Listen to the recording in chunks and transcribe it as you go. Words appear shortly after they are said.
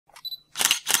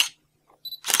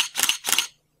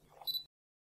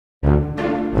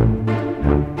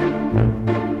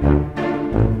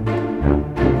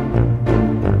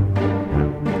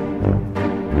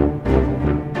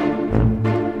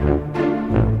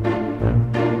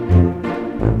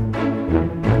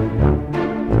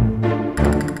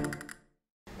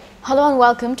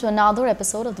welcome to another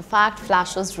episode of the Fact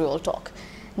Flashers Real Talk.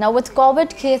 Now, with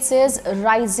COVID cases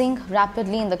rising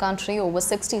rapidly in the country, over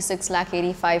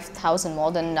 66,85,000,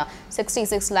 more than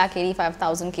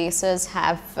 66,85,000 cases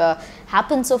have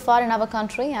happened so far in our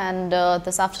country. And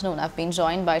this afternoon, I've been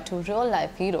joined by two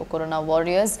real-life hero corona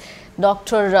warriors,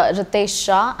 Dr Ritesh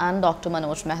and Dr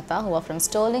Manoj Mehta, who are from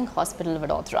Sterling Hospital,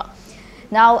 Vadodara.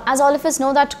 Now, as all of us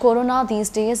know that corona these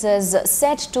days is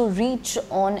set to reach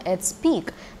on its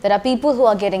peak. There are people who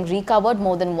are getting recovered.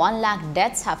 More than 1 lakh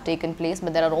deaths have taken place,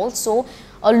 but there are also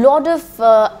a lot of,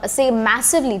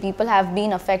 massively people have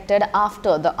been affected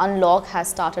after the unlock has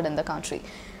started in the country.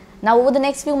 Now, over the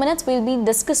next few minutes, we'll be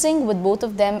discussing with both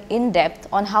of them in depth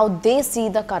on how they see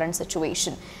the current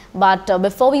situation. But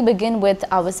before we begin with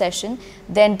our session,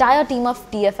 the entire team of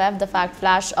TFF, the Fact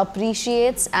Flash,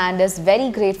 appreciates and is very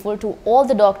grateful to all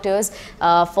the doctors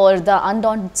for the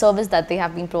undaunted service that they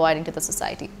have been providing to the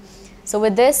society. So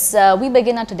with this, we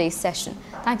begin our today's session.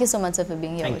 Thank you so much, sir, for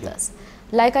being here with us.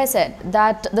 Like I said,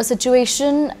 that the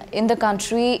situation in the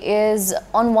country is,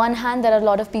 on one hand, there are a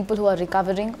lot of people who are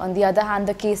recovering. On the other hand,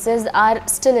 the cases are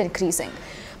still increasing.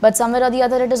 But somewhere or the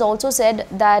other, it is also said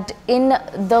that in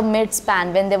the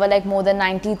mid-span, when there were like more than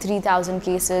 93,000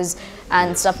 cases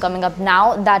and stuff coming up,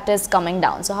 now that is coming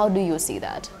down. So how do you see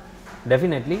that?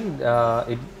 Definitely,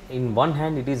 in one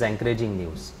hand, it is encouraging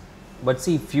news. But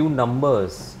see, few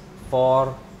numbers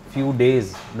for few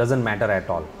days doesn't matter at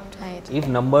all. Right. If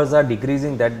numbers are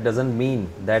decreasing, that doesn't mean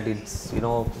that it's, the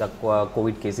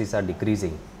COVID cases are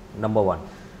decreasing, number one.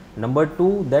 Number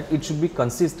two, that it should be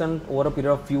consistent over a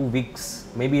period of few weeks,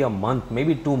 maybe a month,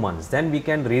 maybe 2 months. Then we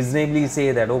can reasonably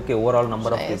say that, okay, overall number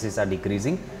of cases are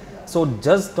decreasing. So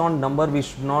just on number, we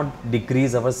should not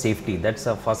decrease our safety. That's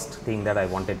the first thing that I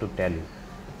wanted to tell you.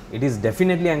 It is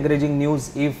definitely encouraging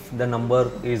news if the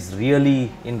number is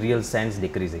really, in real sense,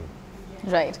 decreasing.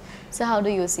 Right. So how do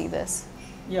you see this?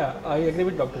 Yeah, I agree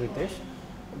with Dr. Ritesh.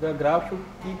 The graph should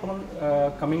keep on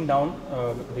coming down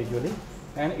gradually,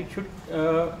 and it should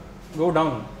go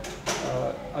down.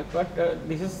 But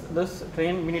this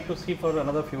trend we need to see for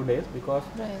another few days, because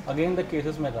again the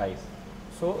cases may rise.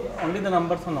 So only the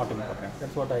numbers are not important.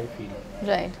 That's what I feel.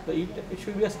 Right. So it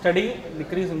should be a steady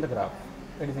decrease in the graph.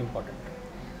 That is important.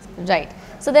 Right.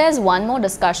 So there's one more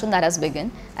discussion that has begun,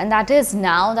 and that is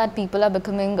now that people are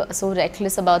becoming so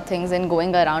reckless about things and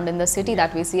going around in the city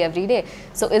that we see every day.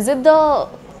 So is it the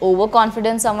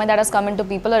overconfidence somewhere that has come into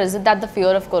people, or is it that the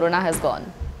fear of corona has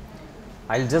gone?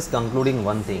 I'll just concluding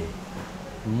one thing.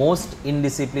 Most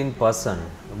indisciplined person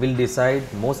will decide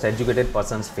most educated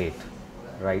person's fate,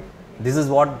 right? This is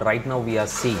what right now we are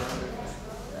seeing.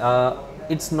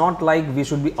 It's not like we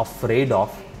should be afraid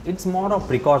of. It's more of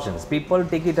precautions. People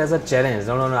take it as a challenge.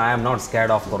 No, I am not scared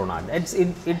of corona.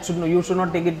 You should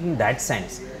not take it in that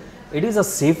sense. It is a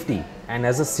safety, and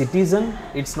as a citizen,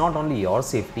 it's not only your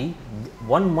safety.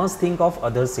 One must think of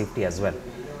others' safety as well.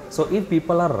 So if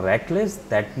people are reckless,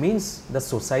 that means the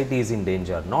society is in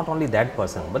danger. Not only that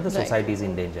person, but the society is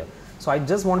in danger. So I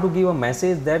just want to give a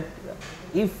message that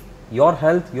if your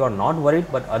health, you are not worried,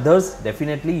 but others,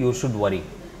 definitely you should worry.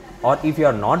 Or if you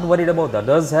are not worried about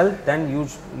others' health, then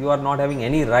you are not having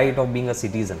any right of being a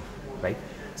citizen, right?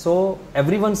 So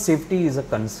everyone's safety is a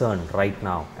concern right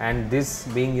now, and this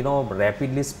being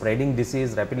rapidly spreading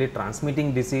disease, rapidly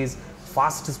transmitting disease,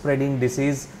 fast spreading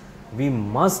disease, we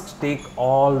must take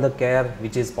all the care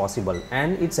which is possible,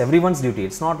 and it's everyone's duty.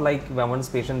 It's not like when one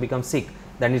patient becomes sick,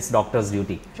 then it's doctor's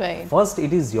duty. Right. First,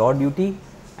 it is your duty.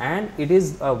 And it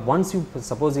is once you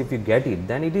suppose if you get it,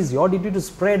 then it is your duty to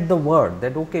spread the word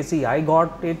that okay, see, I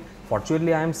got it,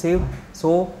 fortunately I am safe,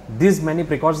 so these many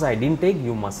precautions I didn't take,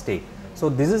 you must take. So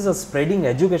this is a spreading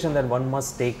education that one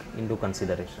must take into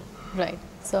consideration. Right.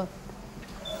 So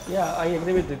yeah, I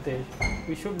agree with Ritesh.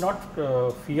 We should not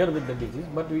fear with the disease,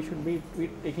 but we should be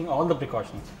taking all the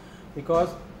precautions, because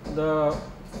the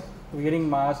wearing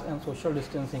mask and social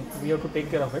distancing, we have to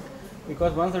take care of it,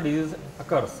 because once the disease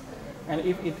occurs, and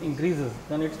if it increases,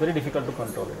 then it's very difficult to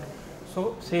control it.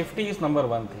 So safety is number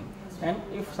one thing, and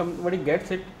if somebody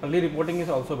gets it, early reporting is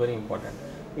also very important,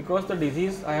 because the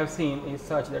disease I have seen is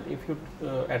such that if you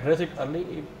address it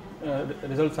early,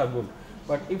 results are good,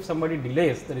 but if somebody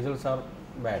delays, the results are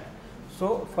bad.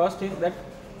 So first is that,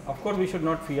 of course, we should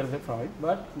not fear from it,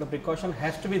 but the precaution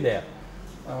has to be there.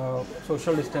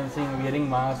 Social distancing, wearing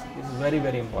mask is very,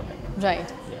 very important.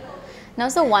 right. Yeah. Now,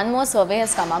 so one more survey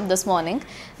has come up this morning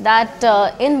that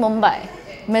in Mumbai,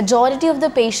 majority of the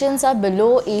patients are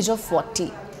below age of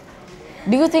 40.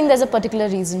 Do you think there's a particular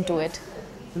reason to it?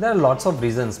 There are lots of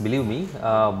reasons, believe me.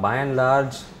 By and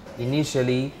large,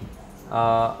 initially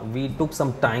we took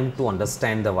some time to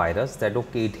understand the virus, that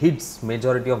okay, it hits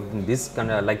majority of this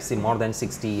kind of, like say more than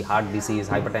 60, heart disease,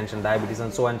 hypertension, diabetes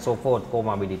and so on and so forth,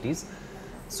 comorbidities.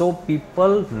 So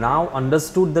people now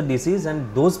understood the disease,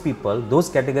 and those people, those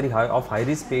category of high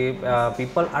risk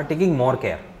people are taking more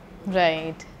care.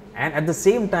 Right. And at the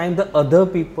same time, the other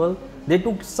people, they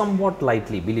took somewhat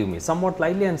lightly, believe me, somewhat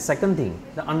lightly. And second thing,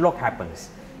 the unlock happens,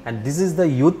 and this is the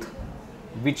youth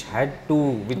which have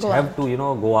to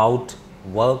go out,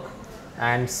 work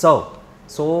and serve.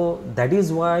 So that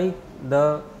is why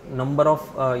the number of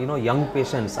young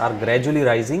patients are gradually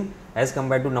rising as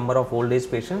compared to number of old age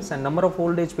patients. And number of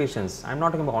old age patients, I am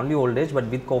not talking about only old age, but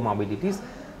with comorbidities,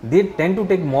 they tend to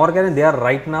take more care, and they are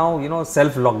right now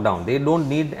self lockdown. They don't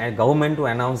need a government to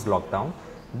announce lockdown.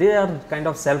 They are kind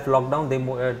of self lockdown.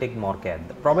 They take more care.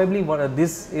 Probably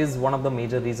this is one of the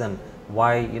major reason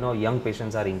why young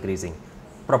patients are increasing.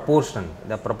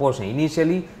 The proportion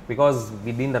initially, because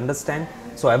we didn't understand,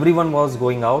 so everyone was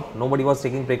going out, nobody was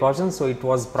taking precautions, so it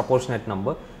was proportionate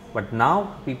number. But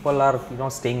now people are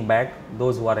staying back,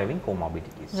 those who are having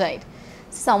comorbidities. Right.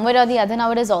 Somewhere or the other,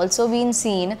 now it has also been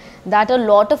seen that a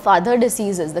lot of other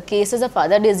diseases, the cases of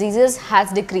other diseases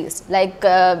has decreased. Like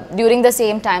during the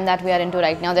same time that we are into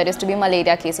right now, there used to be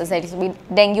malaria cases, there used to be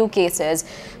dengue cases.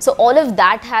 So all of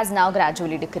that has now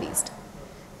gradually decreased.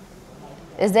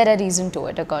 Is there a reason to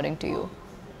it, according to you?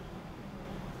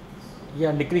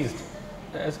 Yeah, decreased.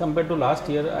 As compared to last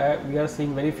year, we are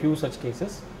seeing very few such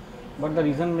cases. But the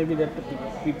reason may be that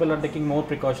people are taking more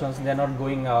precautions, they are not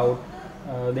going out,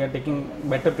 they are taking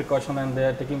better precaution, and they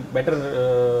are taking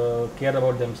better care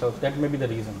about themselves. That may be the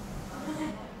reason.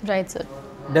 Right, sir.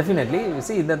 Definitely. You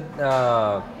see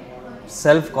that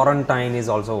self quarantine is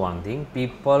also one thing.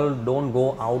 People don't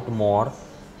go out more,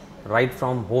 right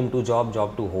from home to job,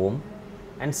 job to home.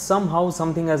 And somehow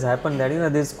something has happened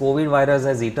that this COVID virus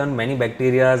has eaten many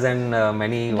bacteria and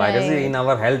many viruses. In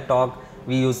our health talk,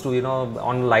 we used to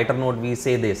on a lighter note we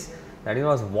say this, that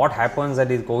what happens that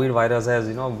is COVID virus has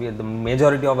the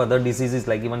majority of other diseases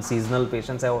like even seasonal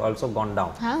patients have also gone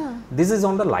down. This is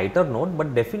on the lighter note,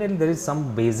 but definitely there is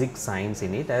some basic science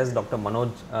in it. As Dr.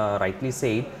 Manoj rightly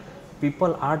said,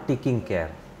 people are taking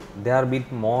care, they are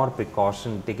taking more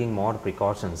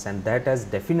precautions, and that has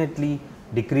definitely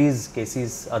decreased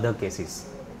cases, other cases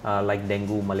like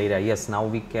dengue, malaria. Yes, now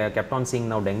we kept on seeing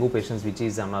now dengue patients which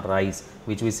is on a rise,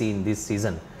 which we see in this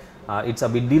season. It's a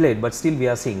bit delayed, but still we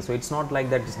are seeing. So it's not like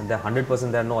that the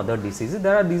 100% there are no other diseases.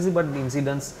 There are diseases, but the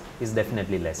incidence is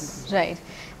definitely less. Right.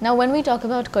 Now when we talk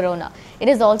about corona, it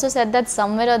is also said that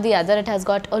somewhere or the other it has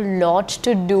got a lot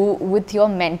to do with your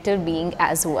mental being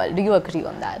as well. Do you agree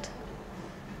on that?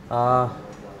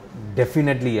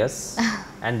 Definitely yes.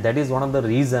 And that is one of the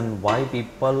reason why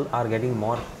people are getting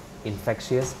more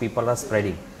infectious, people are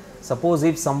spreading. Suppose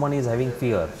if someone is having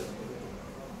fever,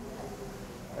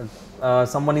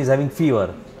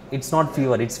 it's not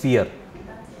fever, it's fear,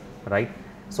 right?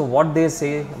 So what they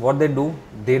say, what they do,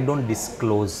 they don't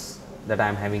disclose that I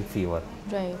am having fever,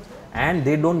 right? And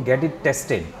they don't get it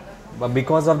tested, but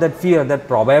because of that fear that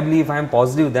probably if I am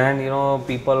positive, then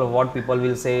what people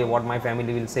will say, what my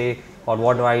family will say, or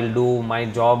what I will do, my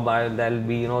job, there will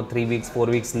be 3 weeks, 4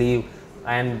 weeks leave,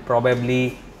 and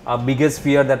probably a biggest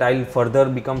fear that I will further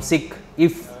become sick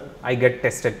if I get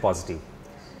tested positive.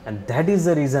 And that is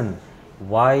the reason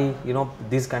why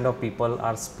these kind of people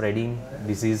are spreading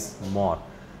disease more.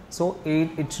 So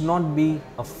it should not be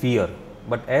a fear,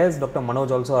 but as Dr.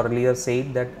 Manoj also earlier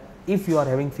said, that if you are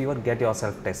having fever, get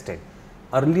yourself tested.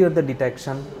 Earlier the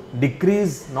detection,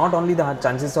 decrease, not only the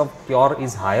chances of cure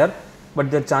is higher, but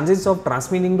the chances of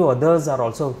transmitting to others are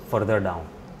also further down.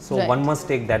 So right. One must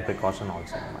take that precaution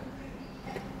also.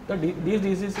 These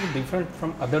diseases is different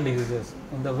from other diseases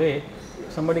in the way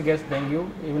somebody gets dengue,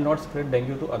 he will not spread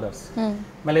dengue to others.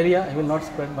 Malaria, he will not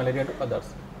spread malaria to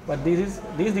others. But these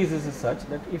diseases is such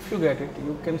that if you get it,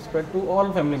 you can spread to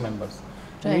all family members.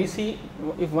 Right. We see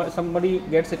if somebody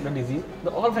gets the disease,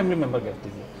 the all family member gets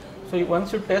disease. So one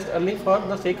should test early for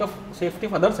the sake of safety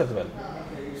of others as well.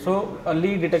 So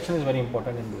early detection is very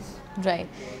important in this. Right.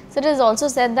 So it is also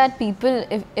said that people,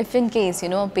 if in case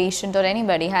a patient or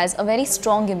anybody has a very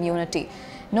strong immunity,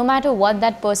 no matter what,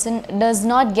 that person does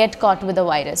not get caught with the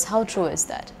virus. How true is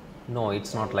that? No,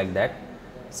 it's not like that.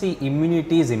 See,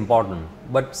 immunity is important,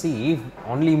 but see, if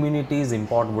only immunity is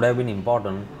important, would have been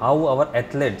important, how our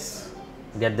athletes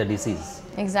get the disease.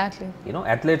 Exactly.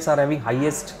 Athletes are having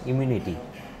highest immunity,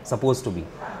 supposed to be.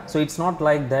 So it's not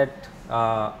like that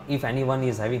if anyone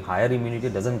is having higher immunity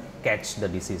doesn't catch the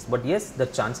disease, but yes, the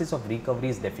chances of recovery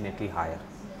is definitely higher.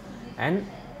 And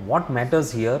what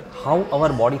matters here, how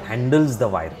our body handles the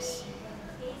virus.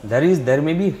 there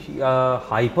may be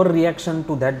hyper reaction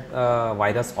to that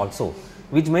virus also,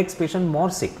 which makes patient more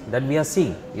sick, that we are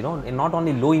seeing, you know, not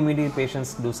only low immunity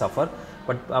patients do suffer,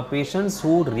 but patients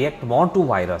who react more to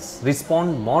virus,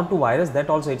 respond more to virus, that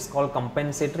also it's called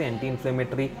compensatory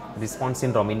anti-inflammatory response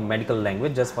syndrome in medical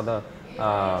language, just for the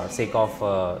sake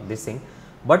of this thing.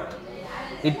 But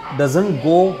it doesn't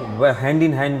go hand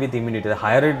in hand with immunity. The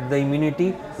higher the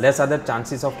immunity, less are the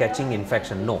chances of catching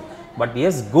infection. No. But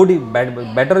yes,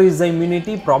 better is the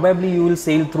immunity. Probably you will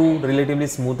sail through relatively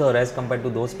smoother as compared to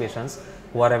those patients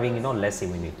who are having, you know, less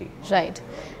immunity. Right.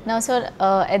 Now, sir,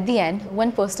 at the end,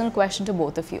 one personal question to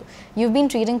both of you. You've been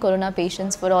treating corona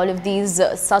patients for all of these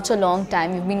such a long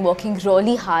time. You've been working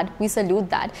really hard. We salute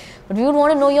that. But we would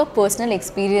want to know your personal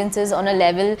experiences on a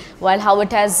level, while how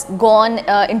it has gone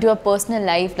into your personal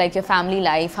life, like your family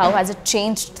life. How has it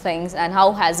changed things, and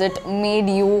how has it made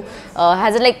you,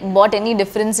 has it like brought any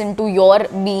difference into your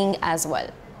being as well?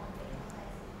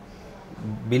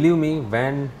 Believe me,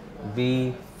 when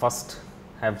we first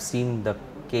have seen the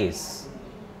case,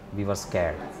 we were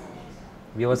scared.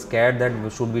 We were scared that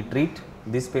should we treat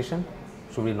this patient,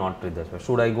 should we not treat this patient,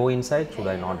 should I go inside, should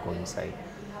I not go inside.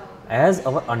 As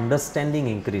our understanding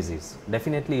increases,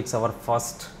 definitely it's our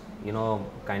first, you know,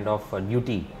 kind of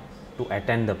duty to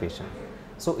attend the patient.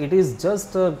 So it is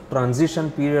just a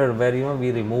transition period where, you know, we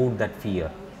remove that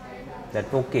fear,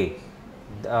 that okay,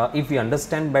 if we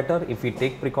understand better, if we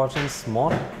take precautions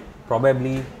more,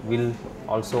 probably we'll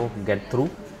also get through,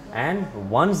 and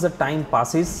once the time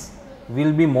passes,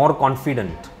 we'll be more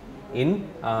confident in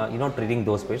you know, treating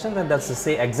those patients, and that's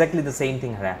exactly the same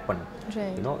thing happened.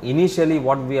 Right. You know, initially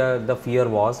what the fear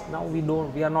was, now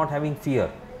we are not having fear,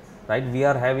 right? We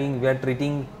are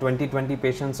treating 20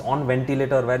 patients on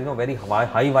ventilator where, you know, very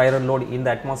high viral load in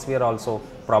the atmosphere also,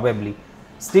 probably.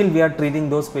 Still we are treating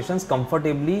those patients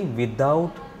comfortably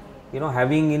without, you know,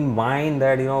 having in mind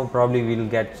that, you know, probably we will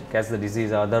catch the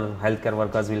disease, other healthcare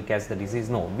workers will catch the disease.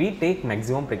 No, we take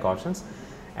maximum precautions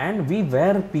and we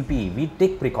wear PPE, we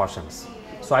take precautions.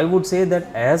 So I would say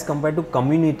that as compared to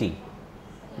community,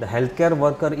 the healthcare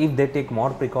worker, if they take more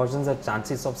precautions, the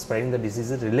chances of spreading the disease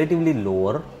is relatively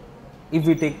lower if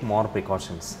we take more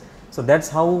precautions. So that's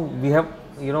how we have,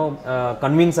 you know,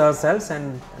 convinced ourselves,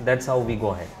 and that's how we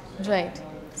go ahead. Right.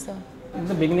 So in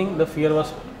the beginning, the fear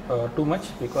was too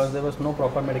much, because there was no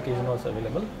proper medication was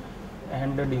available,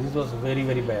 and the disease was very,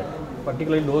 very bad,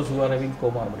 particularly those who are having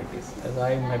comorbidities, as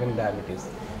I am having diabetes.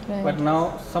 Right. But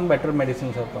now some better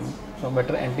medicines have come, some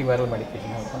better antiviral medication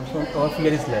have come, so our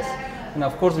fear is less. And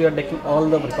of course we are taking all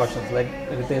the precautions, like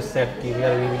Ritesh said, we are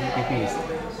wearing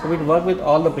PPEs. So we work with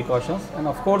all the precautions, and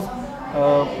of course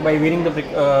by wearing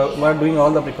while doing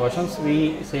all the precautions,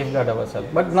 we safeguard ourselves.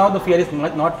 But now the fear is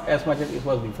not as much as it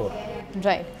was before.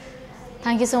 right.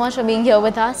 Thank you so much for being here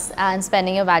with us and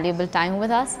spending your valuable time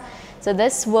with us. So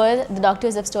this were the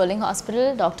doctors of Sterling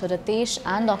Hospital, Dr. Ritesh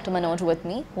and Dr. Manoj with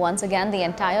me. Once again, the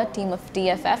entire team of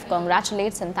TFF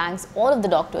congratulates and thanks all of the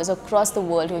doctors across the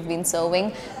world who have been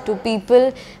serving to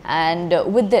people. And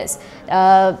with this,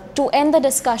 to end the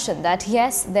discussion, that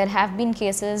yes, there have been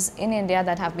cases in India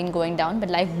that have been going down,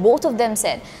 but like both of them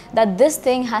said, that this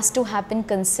thing has to happen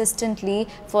consistently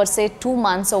for say 2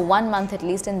 months or 1 month at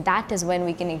least, and that is when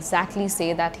we can exactly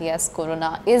say that yes,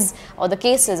 corona is, or the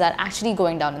cases are actually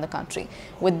going down in the country.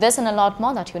 With this and a lot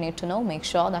more that you need to know, make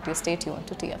sure that you stay tuned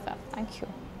to TFF. Thank you.